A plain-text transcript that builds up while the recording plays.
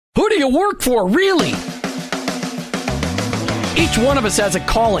Who do you work for, really? Each one of us has a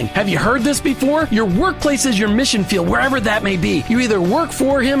calling. Have you heard this before? Your workplace is your mission field, wherever that may be. You either work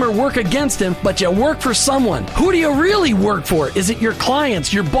for him or work against him, but you work for someone. Who do you really work for? Is it your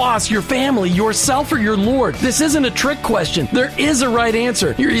clients, your boss, your family, yourself, or your Lord? This isn't a trick question. There is a right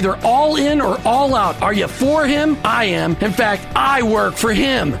answer. You're either all in or all out. Are you for him? I am. In fact, I work for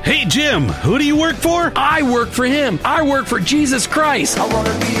him. Hey, Jim, who do you work for? I work for him. I work for Jesus Christ. I want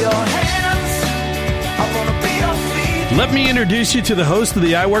to be your hands. I want to be your feet. Let me introduce you to the host of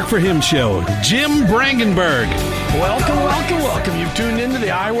the I Work For Him show, Jim Brangenberg. Welcome. You've tuned into the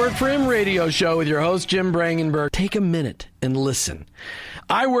I Work For Him radio show with your host, Jim Brangenberg. Take a minute and listen.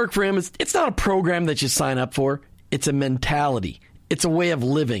 I Work For Him, it's not a program that you sign up for. It's a mentality. It's a way of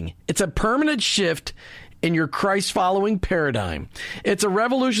living. It's a permanent shift in your Christ-following paradigm. It's a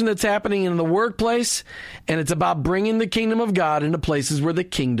revolution that's happening in the workplace, and it's about bringing the kingdom of God into places where the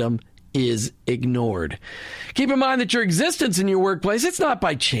kingdom is ignored. Keep in mind that your existence in your workplace, it's not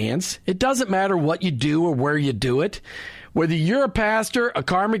by chance. It doesn't matter what you do or where you do it. Whether you're a pastor, a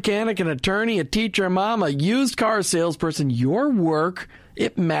car mechanic, an attorney, a teacher, a mom, a used car salesperson, your work,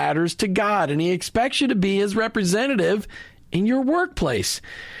 it matters to God, and He expects you to be His representative in your workplace.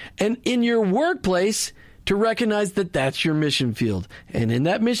 And in your workplace, to recognize that that's your mission field. And in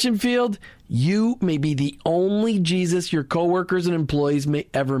that mission field, you may be the only Jesus your coworkers and employees may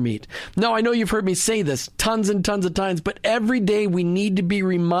ever meet. Now, I know you've heard me say this tons and tons of times, but every day we need to be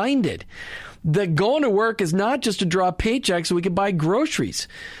reminded that going to work is not just to draw paychecks so we can buy groceries.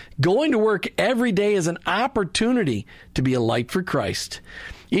 Going to work every day is an opportunity to be a light for Christ.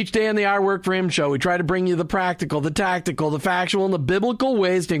 Each day on the I Work For Him show, we try to bring you the practical, the tactical, the factual, and the biblical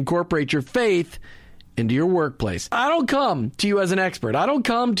ways to incorporate your faith into your workplace. I don't come to you as an expert. I don't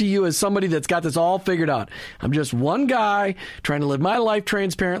come to you as somebody that's got this all figured out. I'm just one guy trying to live my life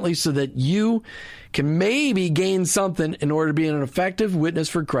transparently so that you can maybe gain something in order to be an effective witness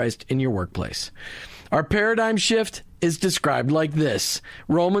for Christ in your workplace. Our paradigm shift is described like this.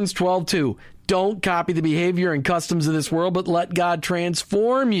 Romans 12:2. Don't copy the behavior and customs of this world, but let God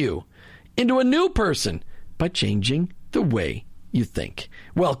transform you into a new person by changing the way you think.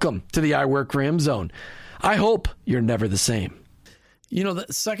 Welcome to the I Work For Him zone. I hope you're never the same. You know,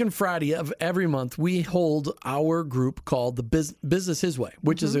 the second Friday of every month, we hold our group called the Business His Way,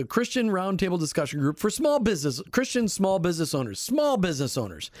 which is a Christian roundtable discussion group for Christian small business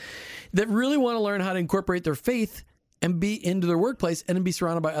owners that really want to learn how to incorporate their faith and be into their workplace and be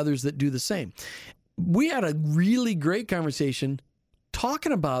surrounded by others that do the same. We had a really great conversation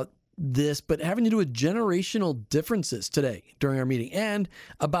talking about this, but having to do with generational differences today during our meeting, and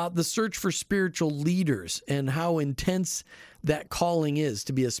about the search for spiritual leaders and how intense that calling is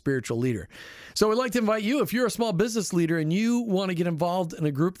to be a spiritual leader. So I'd like to invite you, if you're a small business leader and you want to get involved in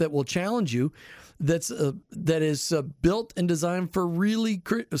a group that will challenge you, that is built and designed for really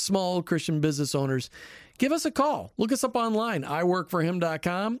small Christian business owners, give us a call. Look us up online,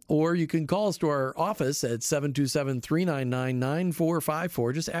 iworkforhim.com, or you can call us to our office at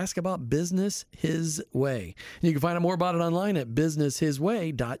 727-399-9454. Just ask about Business His Way. And you can find out more about it online at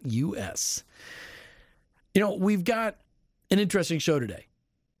businesshisway.us. You know, we've got an interesting show today.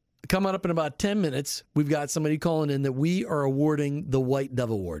 Coming up in about 10 minutes, we've got somebody calling in that we are awarding the White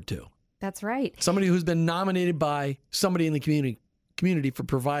Dove Award to. That's right. Somebody who's been nominated by somebody in the community for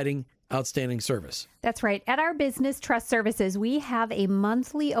providing outstanding service. That's right. At our Business Trust Services, we have a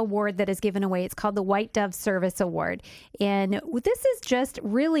monthly award that is given away. It's called the White Dove Service Award. And this is just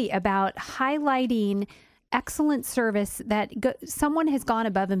really about highlighting excellent service that someone has gone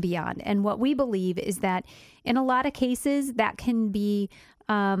above and beyond. And what we believe is that in a lot of cases, that can be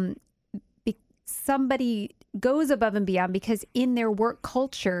somebody goes above and beyond because in their work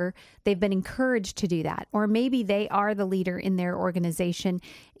culture, they've been encouraged to do that. Or maybe they are the leader in their organization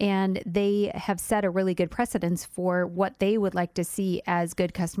and they have set a really good precedence for what they would like to see as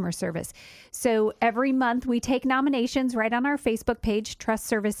good customer service. So every month we take nominations right on our Facebook page, Trust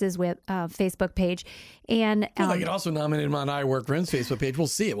Services Facebook page. And I could also nominate them on I Work For Him's Facebook page. We'll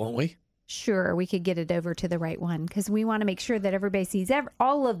see it, won't we? Sure, we could get it over to the right one because we want to make sure that everybody sees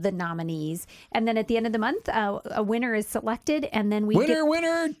all of the nominees. And then at the end of the month, a winner is selected, and then we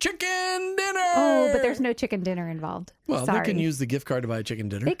winner, chicken dinner! Oh, but there's no chicken dinner involved. Well, Sorry. They can use the gift card to buy a chicken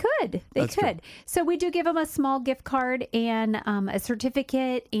dinner. They could. That's could. True. So we do give them a small gift card and a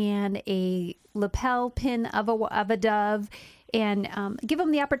certificate and a lapel pin of a dove and give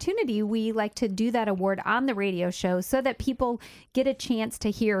them the opportunity. We like to do that award on the radio show so that people get a chance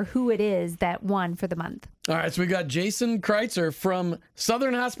to hear who it is that won for the month. All right, so we got Jason Kreitzer from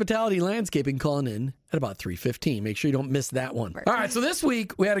Southern Hospitality Landscaping calling in at about 3:15. Make sure you don't miss that one. All right, so this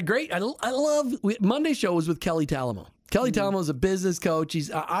week we had a great, Monday show was with Kelly Talamo. Kelly Talamo is a business coach.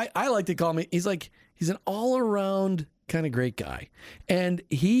 I like to call him, he's an all-around kind of great guy. And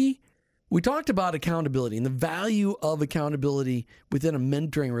we talked about accountability and the value of accountability within a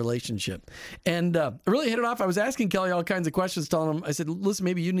mentoring relationship. And I really hit it off. I was asking Kelly all kinds of questions, telling him, I said, listen,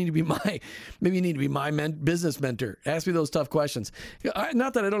 maybe you need to be my business mentor. Ask me those tough questions.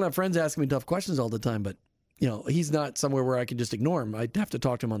 Not that I don't have friends asking me tough questions all the time, but he's not somewhere where I can just ignore him. I'd have to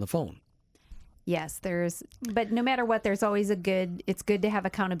talk to him on the phone. Yes, but no matter what, there's always it's good to have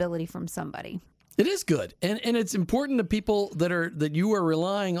accountability from somebody. It is good. And it's important that people that you are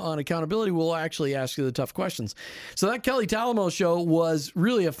relying on accountability will actually ask you the tough questions. So that Kelly Talamo show was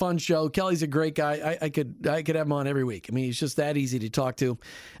really a fun show. Kelly's a great guy. I could have him on every week. I mean, he's just that easy to talk to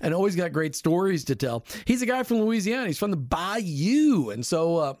and always got great stories to tell. He's a guy from Louisiana. He's from the Bayou. And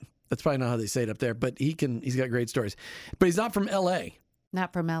so that's probably not how they say it up there, but he's got great stories. But he's not from L.A.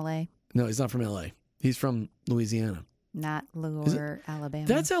 Not from L.A. No, he's not from L.A. He's from Louisiana. Not Lower Alabama.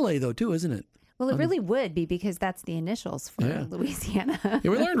 That's L.A. though, too, isn't it? Well, it really would be because that's the initials for Louisiana.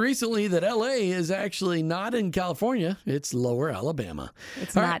 Yeah, we learned recently that L.A. is actually not in California. It's Lower Alabama.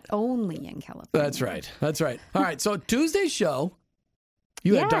 It's not only in California. That's right. All right, so Tuesday's show,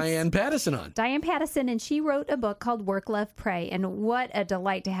 you had Diane Pattison on. Diane Pattison, and she wrote a book called Work, Love, Pray. And what a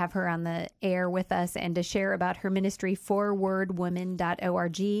delight to have her on the air with us and to share about her ministry,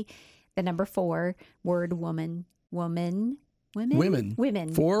 4wordwoman.org. The number 4, word woman. Women.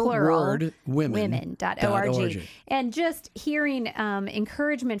 4wordwomen.org. And just hearing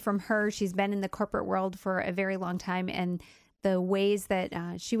encouragement from her. She's been in the corporate world for a very long time, and the ways that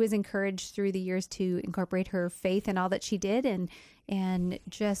she was encouraged through the years to incorporate her faith in all that she did, and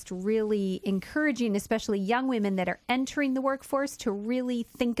just really encouraging especially young women that are entering the workforce to really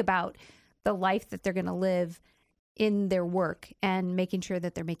think about the life that they're going to live in their work and making sure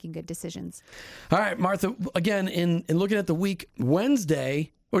that they're making good decisions. All right, Martha, again, in looking at the week,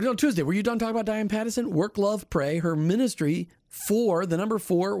 Tuesday, were you done talking about Diane Pattison? Work, Love, Pray, her ministry for the number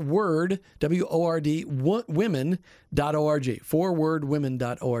 4 word, W-O-R-D, women.org,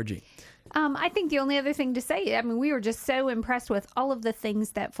 4wordwomen.org. I think the only other thing to say, I mean, we were just so impressed with all of the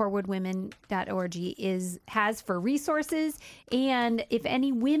things that forwardwomen.org has for resources. And if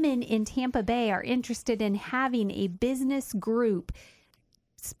any women in Tampa Bay are interested in having a business group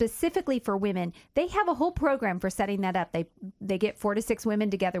specifically for women, they have a whole program for setting that up. They get 4 to 6 women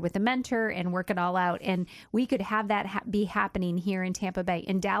together with a mentor and work it all out. And we could have that be happening here in Tampa Bay.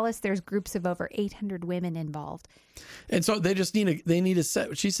 In Dallas, there's groups of over 800 women involved. And so they just need a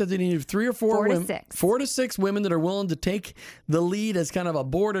set. She said they needed 3 or 4 women, 4 to 6 women that are willing to take the lead as kind of a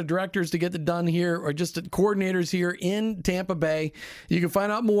board of directors to get it done here, or just coordinators here in Tampa Bay. You can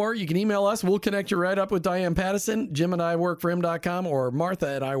find out more. You can email us. We'll connect you right up with Diane Pattison, Jim@iworkforhim.com, or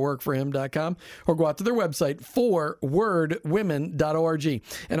Martha@iworkforhim.com, or go out to their website, 4wordwomen.org.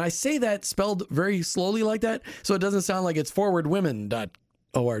 And I say that spelled very slowly like that, so it doesn't sound like it's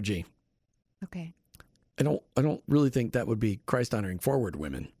forwardwomen.org. Okay. I don't really think that would be Christ honoring forward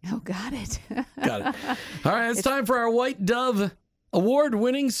women. Oh, got it. Got it. All right, it's time for our White Dove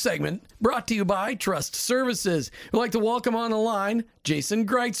award-winning segment brought to you by Trust Services. We'd like to welcome on the line Jason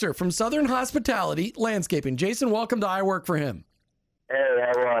Kreitzer from Southern Hospitality Landscaping. Jason, welcome to I Work for Him. Hey,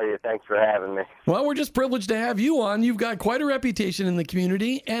 how are you? Thanks for having me. Well, we're just privileged to have you on. You've got quite a reputation in the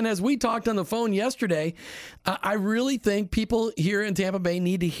community. And as we talked on the phone yesterday, I really think people here in Tampa Bay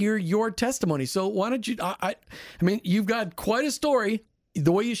need to hear your testimony. So why don't you, I mean, you've got quite a story.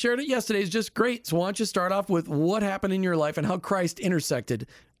 The way you shared it yesterday is just great. So why don't you start off with what happened in your life and how Christ intersected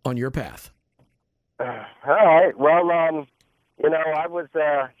on your path? All right. Well, I was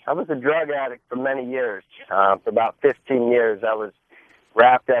a drug addict for many years. For about 15 years, I was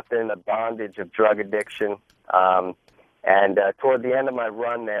wrapped up in the bondage of drug addiction. And toward the end of my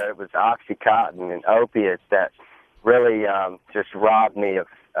run there, it was Oxycontin and opiates that really just robbed me of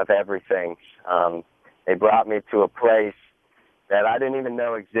everything. They brought me to a place that I didn't even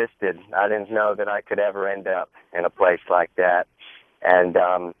know existed. I didn't know that I could ever end up in a place like that. And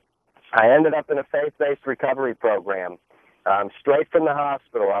I ended up in a faith-based recovery program. Straight from the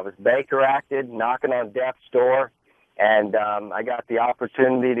hospital. I was Baker acted, knocking on death's door. And I got the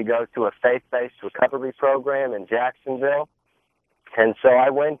opportunity to go to a faith-based recovery program in Jacksonville. And so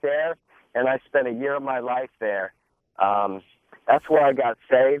I went there, and I spent a year of my life there. That's where I got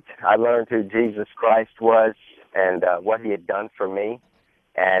saved. I learned who Jesus Christ was. and what he had done for me.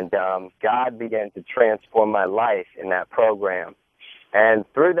 And God began to transform my life in that program. And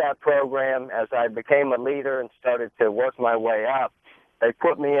through that program, as I became a leader and started to work my way up, they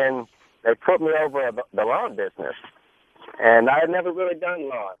put me over the lawn business. And I had never really done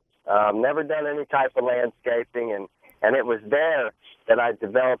lawns, never done any type of landscaping, and it was there that I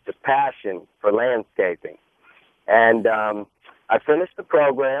developed a passion for landscaping. And I finished the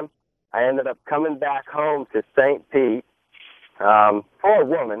program. I ended up coming back home to St. Pete for a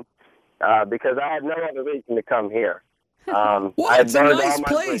woman because I had no other reason to come here. Well, it's a nice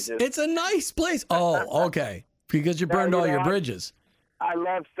place. It's a nice place. Oh, okay. Because you burned all your bridges. I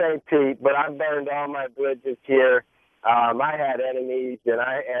love St. Pete, but I burned all my bridges here. I had enemies,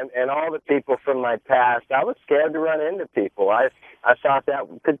 and all the people from my past. I was scared to run into people. I thought that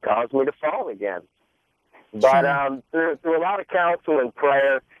could cause me to fall again. But through a lot of counsel and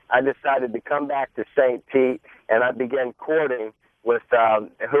prayer, I decided to come back to St. Pete, and I began courting with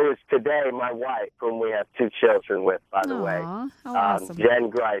who is today my wife, whom we have 2 children with, by the way, awesome. Jen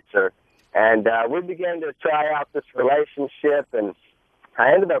Greitzer. And we began to try out this relationship, and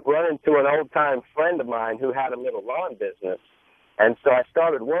I ended up running to an old-time friend of mine who had a little lawn business. And so I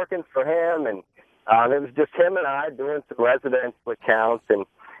started working for him, and it was just him and I doing some residential accounts, and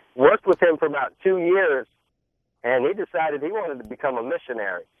worked with him for about 2 years, and he decided he wanted to become a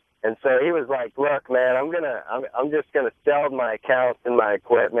missionary. And so he was like, "Look, man, I'm just gonna sell my accounts and my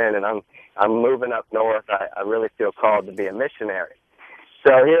equipment, and I'm moving up north. I really feel called to be a missionary."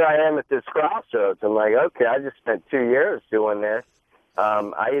 So here I am at this crossroads. I'm like, okay, I just spent 2 years doing this.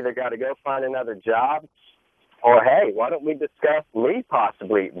 I either got to go find another job, or hey, why don't we discuss me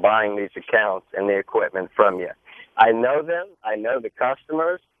possibly buying these accounts and the equipment from you? I know them. I know the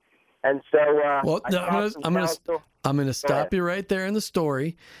customers. And so I'm going to stop you right there in the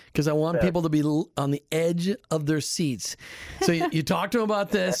story because I want people to be on the edge of their seats. So you talked to him about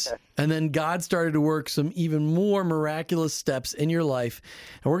this, and then God started to work some even more miraculous steps in your life.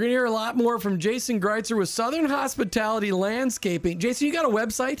 And we're going to hear a lot more from Jason Greitzer with Southern Hospitality Landscaping. Jason, you got a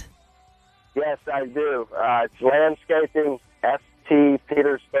website? Yes, I do. It's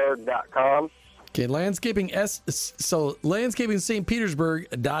landscapingstpetersburg.com. Okay,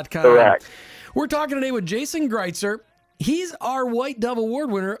 landscapingstpetersburg.com. Correct. We're talking today with Jason Greitzer. He's our White Dove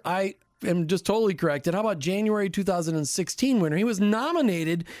Award winner. I am just totally corrected. How about January 2016 winner? He was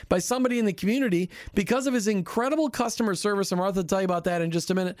nominated by somebody in the community because of his incredible customer service. And Martha will tell you about that in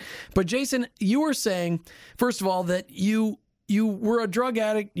just a minute. But Jason, you were saying, first of all, that you were a drug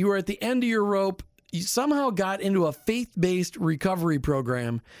addict. You were at the end of your rope. You somehow got into a faith-based recovery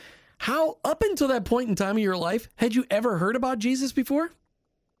program. How, up until that point in time of your life, had you ever heard about Jesus before?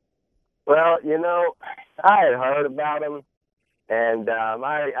 Well, I had heard about him, and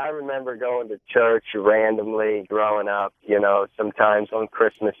I remember going to church randomly growing up, sometimes on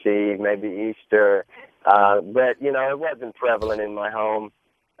Christmas Eve, maybe Easter, but, it wasn't prevalent in my home,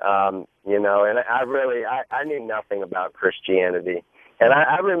 and I knew nothing about Christianity. And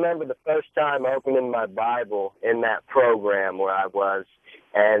I remember the first time opening my Bible in that program where I was,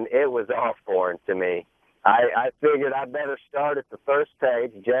 and it was all foreign to me. I figured I better start at the first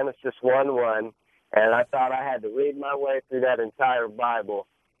page, Genesis 1:1, and I thought I had to read my way through that entire Bible.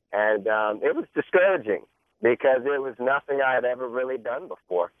 And it was discouraging because it was nothing I had ever really done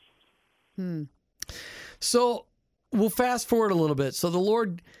before. So we'll fast forward a little bit. So the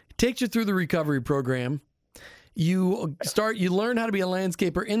Lord takes you through the recovery program. You learn how to be a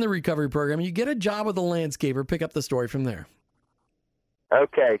landscaper in the recovery program. You get a job with a landscaper. Pick up the story from there.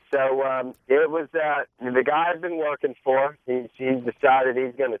 Okay, so it was the guy I've been working for. He's decided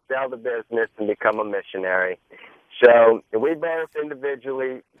he's going to sell the business and become a missionary. So we both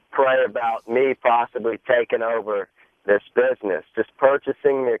individually pray about me possibly taking over this business, just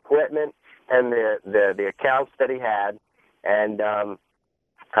purchasing the equipment and the accounts that he had, and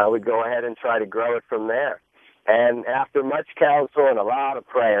I would go ahead and try to grow it from there. And after much counsel and a lot of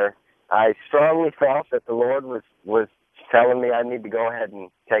prayer, I strongly felt that the Lord was telling me I need to go ahead and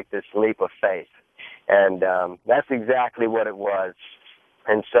take this leap of faith. And that's exactly what it was.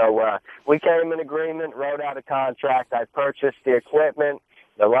 And so we came in agreement, wrote out a contract. I purchased the equipment,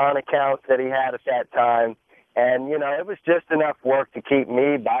 the lawn accounts that he had at that time. And, it was just enough work to keep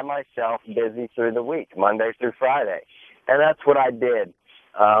me by myself busy through the week, Monday through Friday. And that's what I did.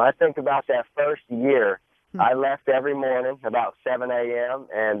 I think about that first year, I left every morning about 7 a.m.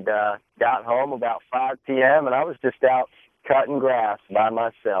 and got home about 5 p.m., and I was just out cutting grass by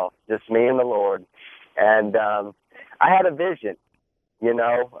myself, just me and the Lord. And I had a vision,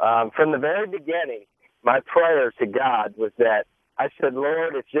 from the very beginning. My prayer to God was that I said,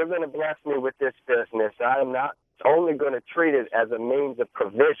 Lord, if you're going to bless me with this business, I am not only going to treat it as a means of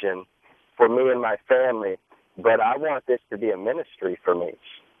provision for me and my family, but I want this to be a ministry for me.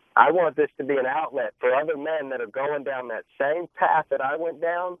 I want this to be an outlet for other men that are going down that same path that I went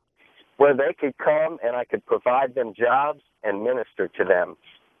down, where they could come and I could provide them jobs and minister to them.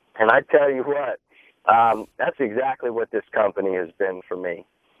 And I tell you what, that's exactly what this company has been for me.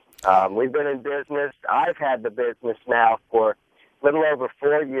 We've been in business. I've had the business now for a little over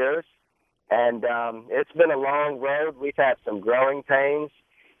 4 years, and it's been a long road. We've had some growing pains,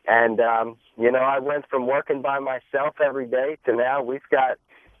 and, I went from working by myself every day to now we've got,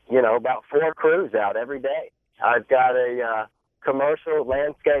 about 4 crews out every day. I've got a commercial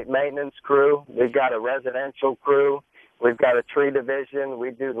landscape maintenance crew. We've got a residential crew. We've got a tree division.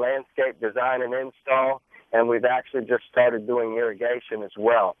 We do landscape design and install, and we've actually just started doing irrigation as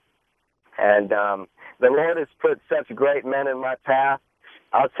well. And the Lord has put such great men in my path.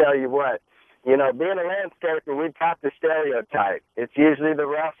 I'll tell you what, being a landscaper, we've got the stereotype. It's usually the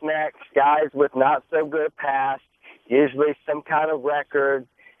roughnecks, guys with not so good past, usually some kind of record.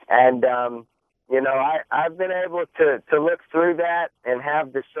 And, I've been able to look through that and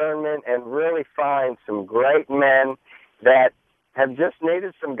have discernment and really find some great men that have just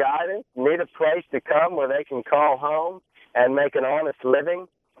needed some guidance, need a place to come where they can call home and make an honest living.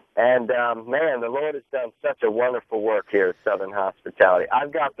 And, the Lord has done such a wonderful work here at Southern Hospitality.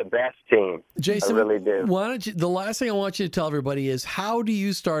 I've got the best team. Jason, I really do. Why don't you, the last thing I want you to tell everybody is, how do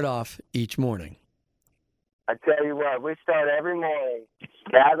you start off each morning? I tell you what, we start every morning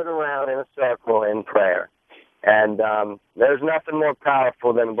gathered around in a circle in prayer. And there's nothing more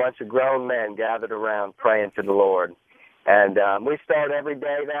powerful than a bunch of grown men gathered around praying to the Lord. And we start every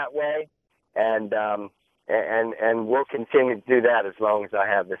day that way, and we'll continue to do that as long as I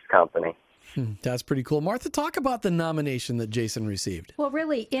have this company. That's pretty cool. Martha, talk about the nomination that Jason received. Well,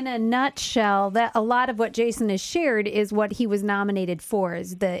 really, in a nutshell, that a lot of what Jason has shared is what he was nominated for,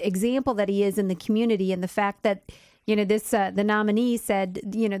 is the example that he is in the community, and the fact that, the nominee said,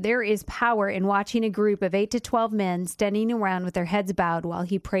 there is power in watching a group of 8 to 12 men standing around with their heads bowed while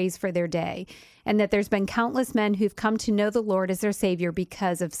he prays for their day, and that there's been countless men who've come to know the Lord as their Savior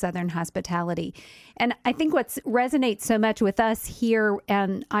because of Southern Hospitality. And I think what resonates so much with us here,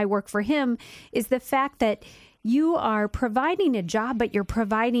 and I Work for Him, is the fact that you are providing a job, but you're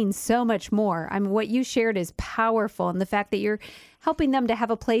providing so much more. I mean, what you shared is powerful, and the fact that you're helping them to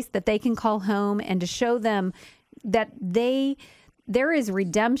have a place that they can call home and to show them that there is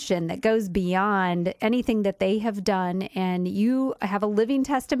redemption that goes beyond anything that they have done, and you have a living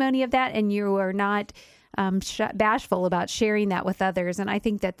testimony of that, and you are not bashful about sharing that with others. And I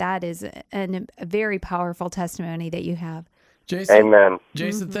think that is a very powerful testimony that you have. Jason, Amen.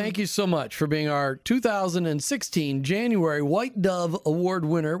 Jason, thank you so much for being our 2016 January White Dove Award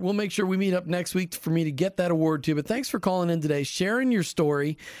winner. We'll make sure we meet up next week for me to get that award too. But thanks for calling in today, sharing your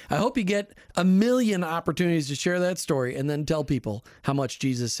story. I hope you get a million opportunities to share that story and then tell people how much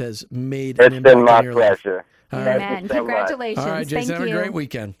Jesus has made an impact It's been my in your life. pleasure. Amen. so Congratulations. All right, Jason, Thank have you. a great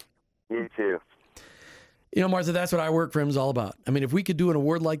weekend. You too. Martha, that's what I Work for Him is all about. I mean, if we could do an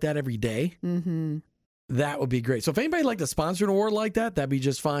award like that every day, that would be great. So if anybody would like to sponsor an award like that, that'd be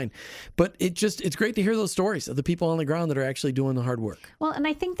just fine. But it's great to hear those stories of the people on the ground that are actually doing the hard work. Well, and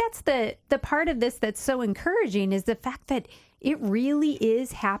I think that's the part of this that's so encouraging, is the fact that it really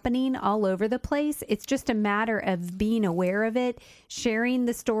is happening all over the place. It's just a matter of being aware of it, sharing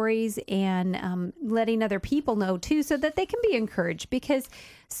the stories, and letting other people know too, so that they can be encouraged. Because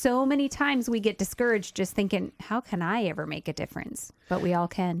so many times we get discouraged just thinking, how can I ever make a difference? But we all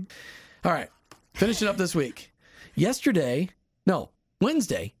can. All right. Finishing up this week. Wednesday,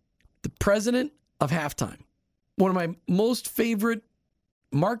 the president of Halftime, one of my most favorite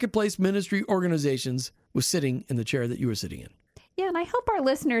marketplace ministry organizations, was sitting in the chair that you were sitting in. Yeah, and I hope our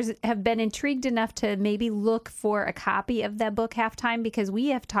listeners have been intrigued enough to maybe look for a copy of that book, Halftime, because we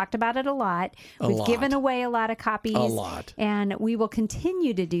have talked about it a lot. We've given away a lot of copies. A lot. And we will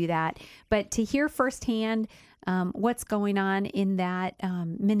continue to do that. But to hear firsthand what's going on in that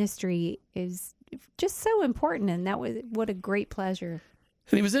ministry is just so important. And what a great pleasure.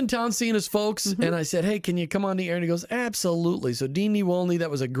 And he was in town seeing his folks, and I said, hey, can you come on the air? And he goes, absolutely. So Dean Niewolny, that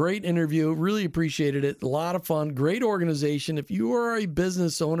was a great interview. Really appreciated it. A lot of fun. Great organization. If you are a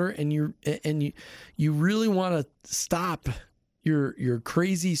business owner and you really want to stop your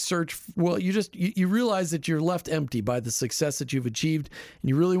crazy search, well, you realize that you're left empty by the success that you've achieved, and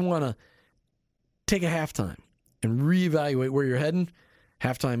you really want to take a halftime and reevaluate where you're heading.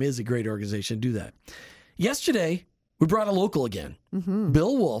 Halftime is a great organization to do that. Yesterday, we brought a local again.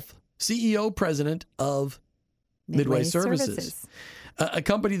 Bill Wolf, CEO, president of Midway Services. A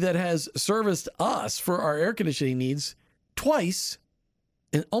company that has serviced us for our air conditioning needs twice,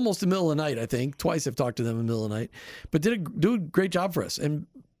 in almost the middle of the night, I think. Twice I've talked to them in the middle of the night, but do a great job for us. And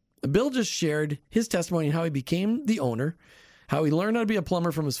Bill just shared his testimony on how he became the owner, how he learned how to be a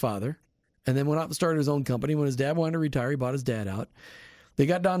plumber from his father, and then went out and started his own company. When his dad wanted to retire, he bought his dad out. They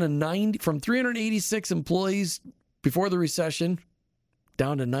got down to from 386 employees before the recession,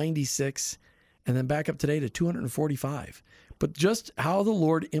 down to 96, and then back up today to 245. But just how the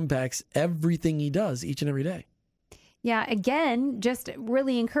Lord impacts everything he does each and every day. Yeah, again, just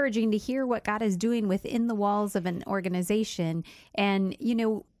really encouraging to hear what God is doing within the walls of an organization. And,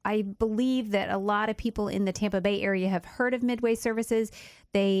 I believe that a lot of people in the Tampa Bay area have heard of Midway Services.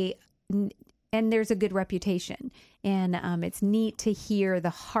 And there's a good reputation. And it's neat to hear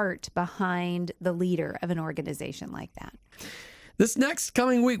the heart behind the leader of an organization like that. This next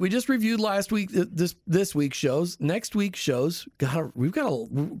coming week, we just reviewed last week, this week's shows. Next week's shows, we've got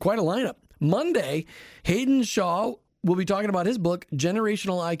quite a lineup. Monday, Hayden Shaw will be talking about his book,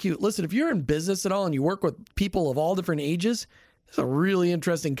 Generational IQ. Listen, if you're in business at all and you work with people of all different ages, it's a really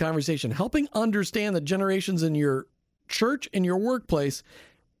interesting conversation, helping understand the generations in your church and your workplace.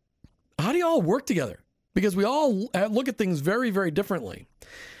 How do you all work together? Because we all look at things very, very differently.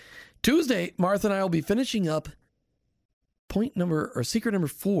 Tuesday, Martha and I will be finishing up secret number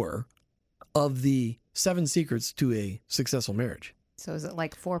 4 of the 7 secrets to a successful marriage. So is it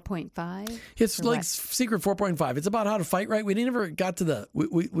like 4.5? It's like secret 4.5. It's about how to fight right. We never got to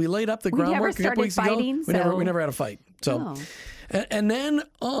we laid up the groundwork a couple weeks ago. We never had a fight. So, and then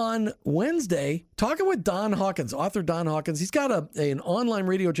on Wednesday, talking with Don Hawkins, author Don Hawkins. He's got an online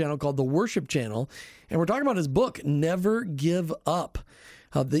radio channel called The Worship Channel, and we're talking about his book, Never Give Up.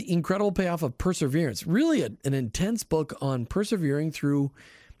 The incredible payoff of perseverance. Really an intense book on persevering through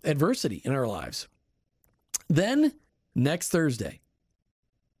adversity in our lives. Then next Thursday,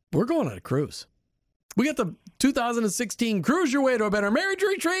 we're going on a cruise. We got the 2016 Cruise Your Way to a Better Marriage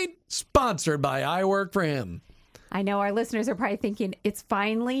Retreat, sponsored by I Work for Him. I know our listeners are probably thinking, it's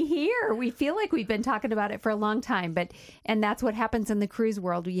finally here. We feel like we've been talking about it for a long time, and that's what happens in the cruise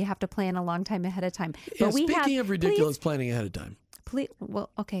world. You have to plan a long time ahead of time. Yeah, but speaking of ridiculous planning ahead of time. Well,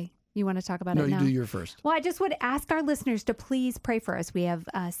 okay. You want to talk about it now? No, you do your first. Well, I just would ask our listeners to please pray for us. We have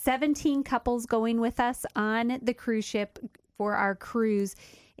 17 couples going with us on the cruise ship for our cruise.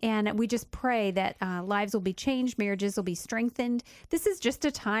 And we just pray that lives will be changed, marriages will be strengthened. This is just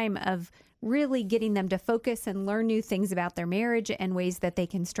a time of really getting them to focus and learn new things about their marriage and ways that they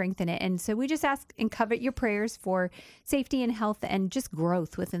can strengthen it. And so we just ask and covet your prayers for safety and health and just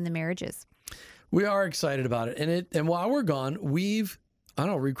growth within the marriages. We are excited about it. And while we're gone, we've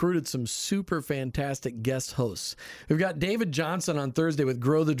recruited some super fantastic guest hosts. We've got David Johnson on Thursday with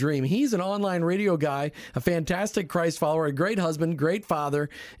Grow the Dream. He's an online radio guy, a fantastic Christ follower, a great husband, great father,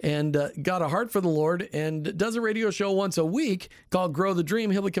 and got a heart for the Lord, and does a radio show once a week called Grow the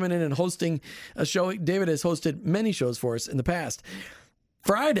Dream. He'll be coming in and hosting a show. David has hosted many shows for us in the past.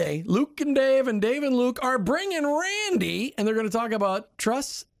 Friday, Luke and Dave and Luke are bringing Randy, and they're going to talk about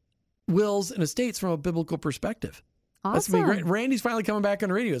trusts, wills, and estates from a biblical perspective. Awesome. That's going to be great. Randy's finally coming back on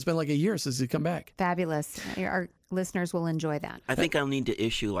the radio. It's been like a year since he's come back. Fabulous. Our listeners will enjoy that. I think I'll need to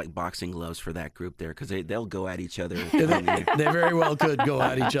issue like boxing gloves for that group there because they'll go at each other. They very well could go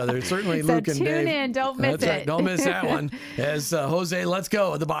at each other. Certainly so Luke and tune Dave. In. Don't miss it. Right. Don't miss that one. As Jose, let's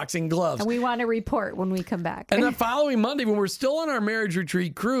go with the boxing gloves. And we want to report when we come back. And the following Monday, when we're still on our marriage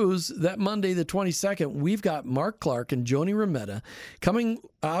retreat cruise, that Monday, the 22nd, we've got Mark Clark and Joni Rometta coming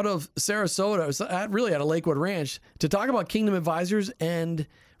out of Sarasota, really out of Lakewood Ranch, to talk about Kingdom Advisors and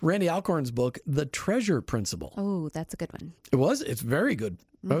Randy Alcorn's book, The Treasure Principle. Oh, that's a good one. It's very good.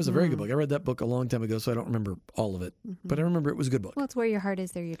 That was a very good book. I read that book a long time ago, so I don't remember all of it. But I remember it was a good book. Well, it's where your heart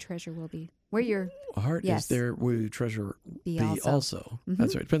is, there your treasure will be. Where your heart is, there will your treasure be also.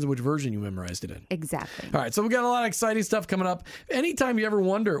 That's right. Depends on which version you memorized it in. Exactly. All right, so we got a lot of exciting stuff coming up. Anytime you ever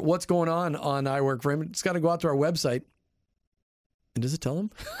wonder what's going on I Work for Him, it's got to go out to our website. And does it tell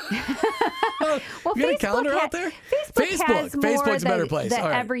them? Well, you got a calendar out there? Facebook's a better place. The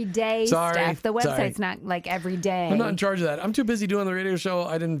everyday stuff. The website's not like every day. I'm not in charge of that. I'm too busy doing the radio show.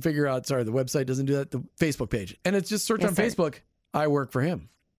 I didn't figure out, the website doesn't do that. The Facebook page. And it's just search on Facebook, I Work for Him.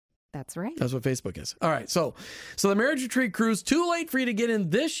 That's right. That's what Facebook is. All right. So the Marriage Retreat Cruise, too late for you to get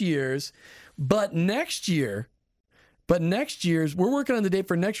in this year's, but next year's, we're working on the date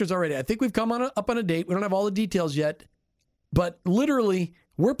for next year's already. I think we've come up on a date. We don't have all the details yet, but literally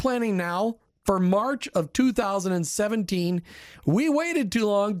we're planning now for March of 2017. We waited too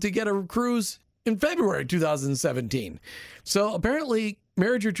long to get a cruise in February 2017. So apparently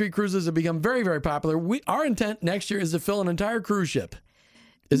marriage retreat cruises have become very, very popular. Our intent next year is to fill an entire cruise ship.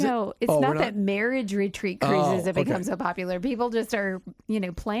 Is no, it? it's Oh, not we're that marriage retreat cruises have become okay. so popular. People just are,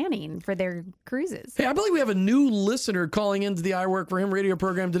 planning for their cruises. Hey, I believe we have a new listener calling into the I Work for Him radio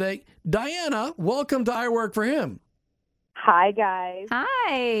program today. Diana, welcome to I Work for Him. Hi, guys.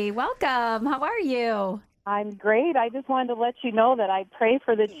 Hi, welcome. How are you? I'm great. I just wanted to let you know that I pray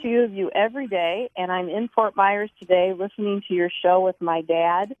for the two of you every day, and I'm in Fort Myers today listening to your show with my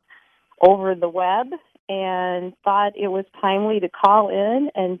dad over the web, and thought it was timely to call in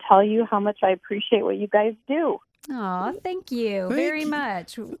and tell you how much I appreciate what you guys do. Oh, thank you very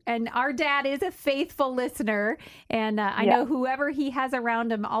much. And our dad is a faithful listener, and I know whoever he has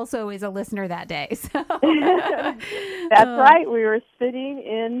around him also is a listener that day. So. That's right. We were sitting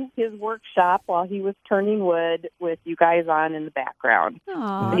in his workshop while he was turning wood with you guys on in the background.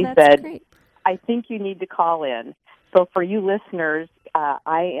 Oh, He that's said, great. I think you need to call in. So for you listeners,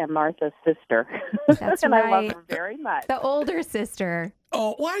 I am Martha's sister. That's and I right. love her very much. The older sister.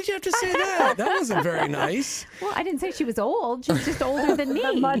 Oh, why did you have to say that? That wasn't very nice. Well, I didn't say she was old. She was just older than me.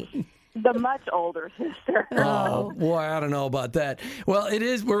 The much older sister. Oh, boy, I don't know about that. Well, it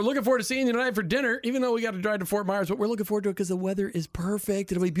is. We're looking forward to seeing you tonight for dinner, even though we got to drive to Fort Myers. But we're looking forward to it because the weather is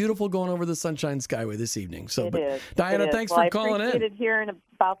perfect. It'll be beautiful going over the Sunshine Skyway this evening. So, It is. Diana, It is. thanks Well, for calling I in. appreciated hearing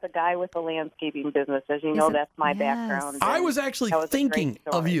about the guy with the landscaping business. As you know, that's my background. I was actually That was a great thinking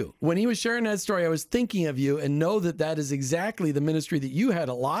of story. you. When he was sharing that story, I was thinking of you and know that that is exactly the ministry that you had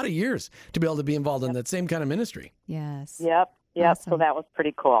a lot of years to be able to be involved in that same kind of ministry. Yes. Yep. Awesome. So that was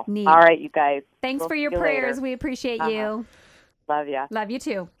pretty cool. Neat. All right, you guys. Thanks We'll for your see you prayers. later. We appreciate you. Love ya. Love you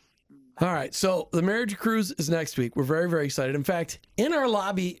too. All right. So the marriage cruise is next week. We're very, very excited. In fact, in our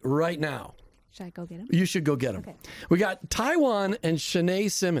lobby right now, Should I go get him? you should go get them. Okay. We got Taiwan and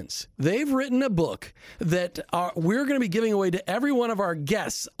Shanae Simmons. They've written a book that we're going to be giving away to every one of our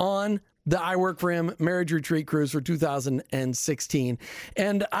guests on the I Work for Him Marriage Retreat Cruise for 2016.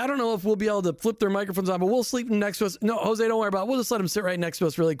 And I don't know if we'll be able to flip their microphones on, but we'll sleep next to us. No, Jose, don't worry about it. We'll just let them sit right next to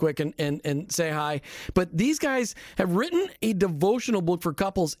us really quick and say hi. But these guys have written a devotional book for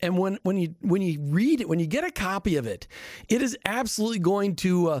couples. And when you read it, when you get a copy of it, it is absolutely going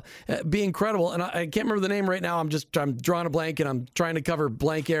to be incredible. And I can't remember the name right now. I'm drawing a blank and I'm trying to cover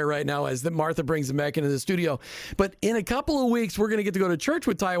blank air right now as Martha brings them back into the studio. But in a couple of weeks, we're going to get to go to church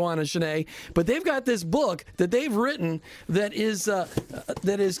with Taiwan and Shanae. But they've got this book that they've written that is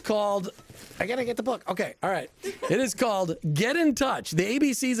called, I got to get the book. Okay. All right. It is called Get in Touch, the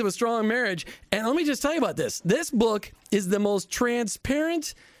ABCs of a Strong Marriage. And let me just tell you about this. This book is the most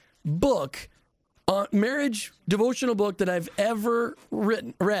transparent book, marriage devotional book that I've ever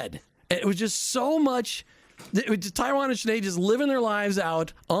read. It was just so much. Taiwan and Shanae just living their lives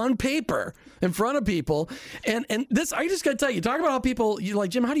out on paper in front of people. And this, I just got to tell you, talk about how people, you're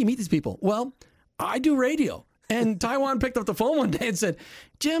like, Jim, how do you meet these people? Well, I do radio. And Taiwan picked up the phone one day and said,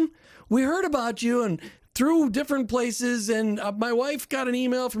 Jim, we heard about you and through different places. And my wife got an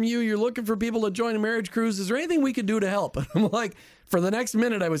email from you. You're looking for people to join a marriage cruise. Is there anything we could do to help? And I'm like, for the next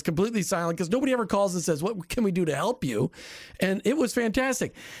minute, I was completely silent because nobody ever calls and says, what can we do to help you? And it was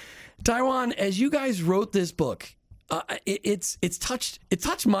fantastic. Taiwan, as you guys wrote this book, it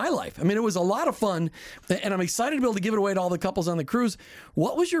touched my life. I mean, it was a lot of fun, and I'm excited to be able to give it away to all the couples on the cruise.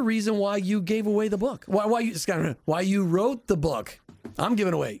 What was your reason why you gave away the book? Why you wrote the book? I'm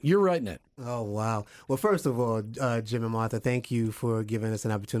giving away. You're writing it. Oh, wow. Well, first of all, Jim and Martha, thank you for giving us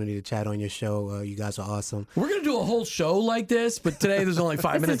an opportunity to chat on your show. You guys are awesome. We're going to do a whole show like this, but today there's only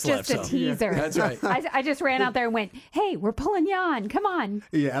 5 minutes left. This is just a teaser. That's right. I just ran out there and went, hey, we're pulling you on. Come on.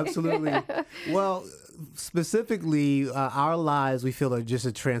 Yeah, absolutely. Well, specifically, our lives, we feel, are just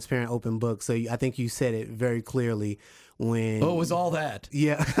a transparent, open book. So I think you said it very clearly. When, it was all that.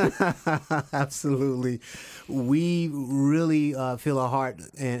 Yeah, absolutely. We really feel a heart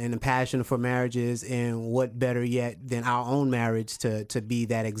and a passion for marriages, and what better yet than our own marriage to be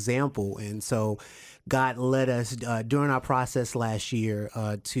that example. And so God led us during our process last year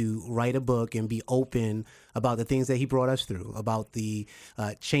to write a book and be open about the things that he brought us through, about the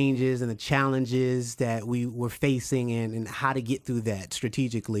changes and the challenges that we were facing, and how to get through that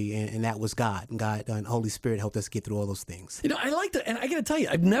strategically. And that was God. And God and Holy Spirit helped us get through all those things. You know, I like that. And I got to tell you,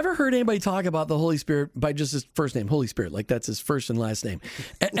 I've never heard anybody talk about the Holy Spirit by just his first name, Holy Spirit. Like that's his first and last name.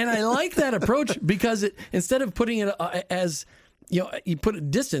 And I like that approach because instead of putting it as, you put a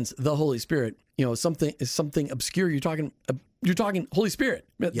distance, the Holy Spirit, something obscure. You're talking Holy Spirit.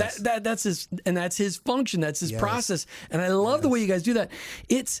 Yes. That's his function. That's his process. And I love the way you guys do that.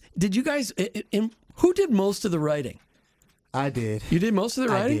 Did you guys? Who did most of the writing? I did. You did most of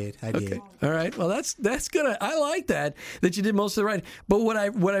the writing? I did. Okay. All right. Well, that's good. I like that you did most of the writing. But what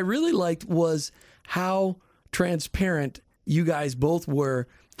I really liked was how transparent you guys both were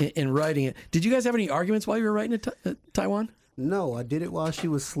in writing it. Did you guys have any arguments while you were writing it, Taiwan? No, I did it while she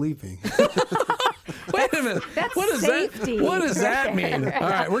was sleeping. Wait a minute. That's What does safety. What does that Right. mean? All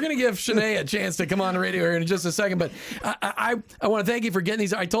right, we're going to give Shanae a chance to come on the radio here in just a second. But I want to thank you for getting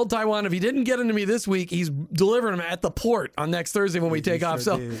these. I told Taiwan if he didn't get them to me this week, he's delivering them at the port on next Thursday when we take off.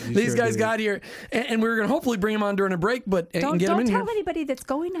 So these guys got here, and we were going to hopefully bring them on during a break, but Don't get them in tell here. anody that's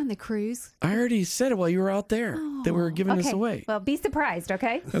going on the cruise. I already said it while you were out there that we were giving this Okay. away. Well, be surprised,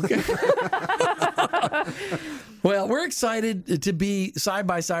 okay? Well, we're excited to be side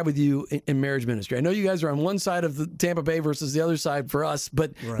by side with you in marriage ministry. I know you guys are on one side of the Tampa Bay versus the other side for us,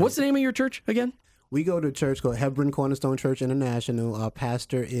 but what's the name of your church again? We go to a church called Hebron Cornerstone Church International. Our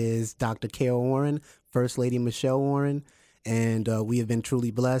pastor is Dr. Kale Warren, First Lady Michelle Warren, and we have been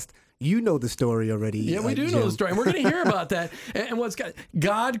truly blessed. You know the story already. Yeah, we do Jim. know the story. And we're going to hear about that. And what's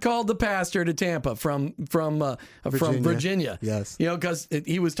God called the pastor to Tampa from Virginia. Yes. You know, because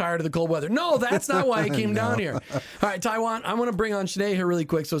he was tired of the cold weather. No, that's not why he came down here. All right, Taiwan, I want to bring on Shanae here really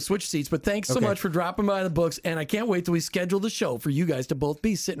quick, so switch seats. But thanks so much for dropping by the books. And I can't wait till we schedule the show for you guys to both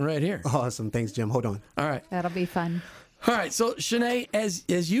be sitting right here. Awesome. Thanks, Jim. Hold on. All right. That'll be fun. All right, so Shanae,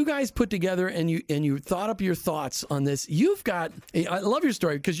 as you guys put together and you thought up your thoughts on this, you've got. I love your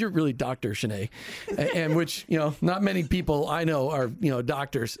story because you're really Dr. Shanae, and which not many people I know are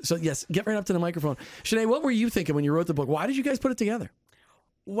doctors. So yes, get right up to the microphone, Shanae. What were you thinking when you wrote the book? Why did you guys put it together?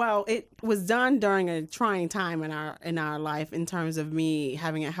 Well, it was done during a trying time in our life in terms of me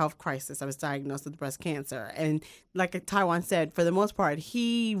having a health crisis. I was diagnosed with breast cancer, and like Taiwan said, for the most part,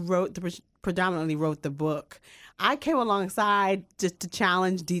 he predominantly wrote the book. I came alongside just to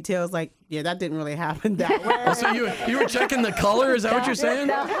challenge details like, yeah, that didn't really happen that way. Oh, so you were checking the color? Is that what you're saying?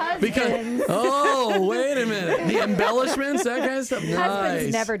 Because wait a minute, the embellishments, that kind of stuff. Nice.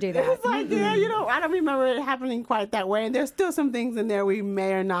 Husbands never do that. It's like, yeah, I don't remember it happening quite that way. And there's still some things in there we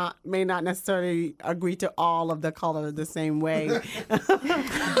may not necessarily agree to all of the color the same way.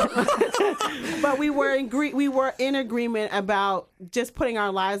 But we were in agreement about just putting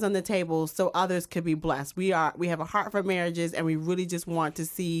our lives on the table so others could be blessed. We have a heart for marriages, and we really just want to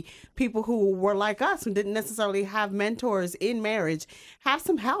see people who were like us, who didn't necessarily have mentors in marriage, have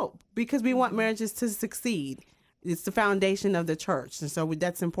some help, because we want marriages to succeed. It's the foundation of the church, and so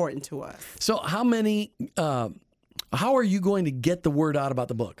that's important to us. So how are you going to get the word out about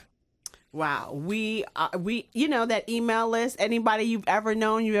the book? Wow, we that email list, anybody you've ever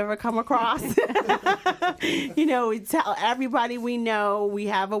known, you've ever come across. We tell everybody we know. We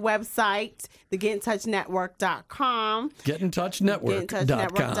have a website, the GetInTouchNetwork.com.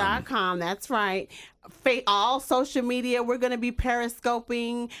 GetInTouchNetwork.com. That's right. All social media. We're going to be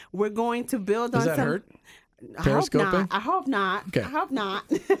periscoping. We're going to build on Does that some. hurt? Periscoping? Periscoping? I hope not. Okay. I hope not.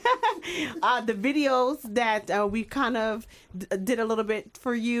 The videos that we kind of did a little bit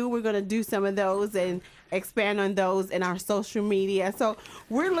for you, we're going to do some of those and expand on those in our social media. So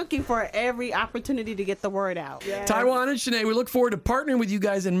we're looking for every opportunity to get the word out. Yes. Taiwan and Shanae, we look forward to partnering with you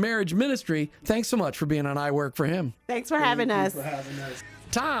guys in marriage ministry. Thanks so much for being on I Work for Him. Thanks for having us.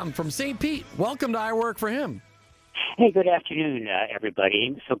 Tom from St. Pete, welcome to I Work for Him. Hey, good afternoon, everybody.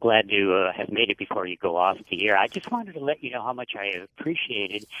 I'm so glad to have made it before you go off the air. I just wanted to let you know how much I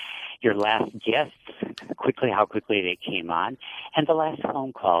appreciated your last guests, how quickly they came on, and the last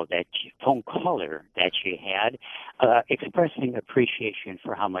phone caller that you had, expressing appreciation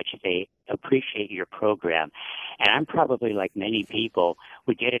for how much they appreciate your program. And I'm probably, like many people,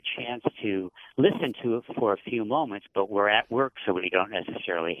 would get a chance to listen to it for a few moments, but we're at work, so we don't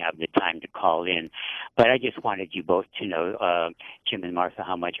necessarily have the time to call in. But I just wanted you both to know, Jim and Martha,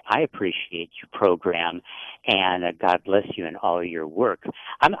 how much I appreciate your program, and God bless you in all your work.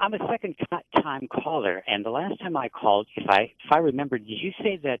 I'm a second-time caller, and the last time I called, if I remember, did you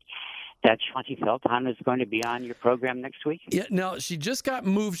say that Shanti Feldhahn is going to be on your program next week? Yeah, no, she just got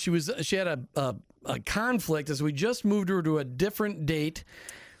moved. She had a conflict, as we just moved her to a different date.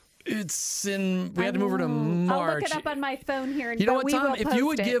 We had to move her to March. I'll look it up on my phone here. You know what, Tom? If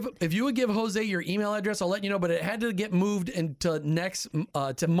you would give Jose your email address, I'll let you know. But it had to get moved into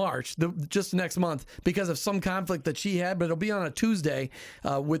to March, just next month, because of some conflict that she had. But it'll be on a Tuesday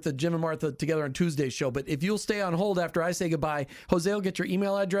with the Jim and Martha Together on Tuesday show. But if you'll stay on hold after I say goodbye, Jose will get your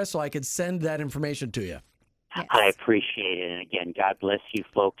email address so I can send that information to you. Yes. I appreciate it. And again, God bless you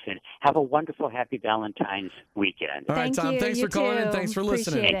folks, and have a wonderful, happy Valentine's weekend. All right, Tom, thanks for calling in. Thanks for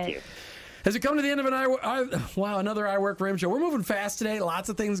listening. Thank you. As we come to the end of another I Work for Him show, we're moving fast today. Lots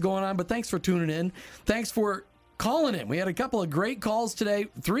of things going on, but thanks for tuning in. Thanks for calling in. We had a couple of great calls today,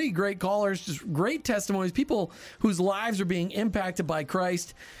 3 great callers, just great testimonies, people whose lives are being impacted by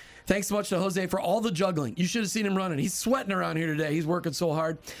Christ. Thanks so much to Jose for all the juggling. You should have seen him running. He's sweating around here today. He's working so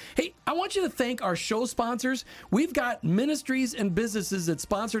hard. Hey, I want you to thank our show sponsors. We've got ministries and businesses that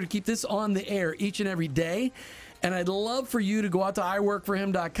sponsor to keep this on the air each and every day. And I'd love for you to go out to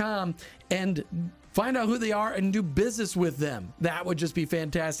iworkforhim.com and find out who they are and do business with them. That would just be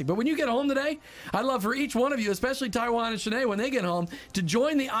fantastic. But when you get home today, I'd love for each one of you, especially Taiwan and Shanae, when they get home, to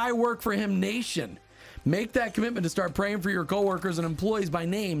join the I Work for Him Nation. Make that commitment to start praying for your coworkers and employees by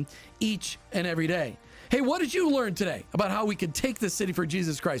name each and every day. Hey, what did you learn today about how we could take this city for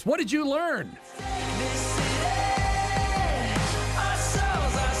Jesus Christ? What did you learn?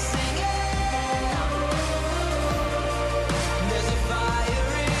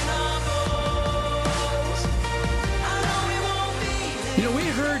 You know, we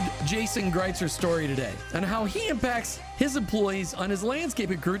heard Jason Greitzer's story today and how he impacts his employees on his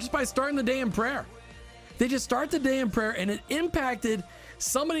landscaping crew just by starting the day in prayer. They just start the day in prayer, and it impacted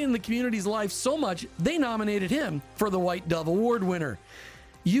somebody in the community's life so much, they nominated him for the White Dove Award winner.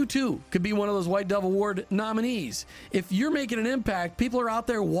 You too could be one of those White Dove Award nominees. If you're making an impact, people are out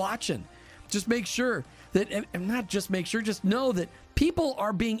there watching. Just make sure that, and not just make sure, just know that people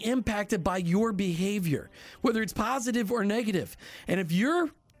are being impacted by your behavior, whether it's positive or negative. And if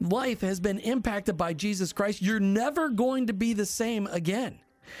your life has been impacted by Jesus Christ, you're never going to be the same again.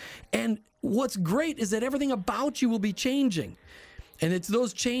 And what's great is that everything about you will be changing. And it's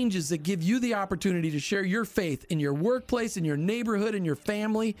those changes that give you the opportunity to share your faith in your workplace, in your neighborhood, in your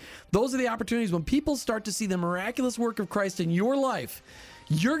family. Those are the opportunities when people start to see the miraculous work of Christ in your life,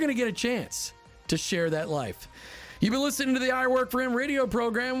 you're going to get a chance to share that life. You've been listening to the I Work for Him radio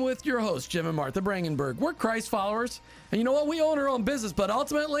program with your hosts, Jim and Martha Brangenberg. We're Christ followers. And you know what? We own our own business, but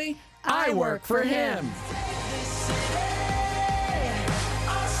ultimately, I work for Him.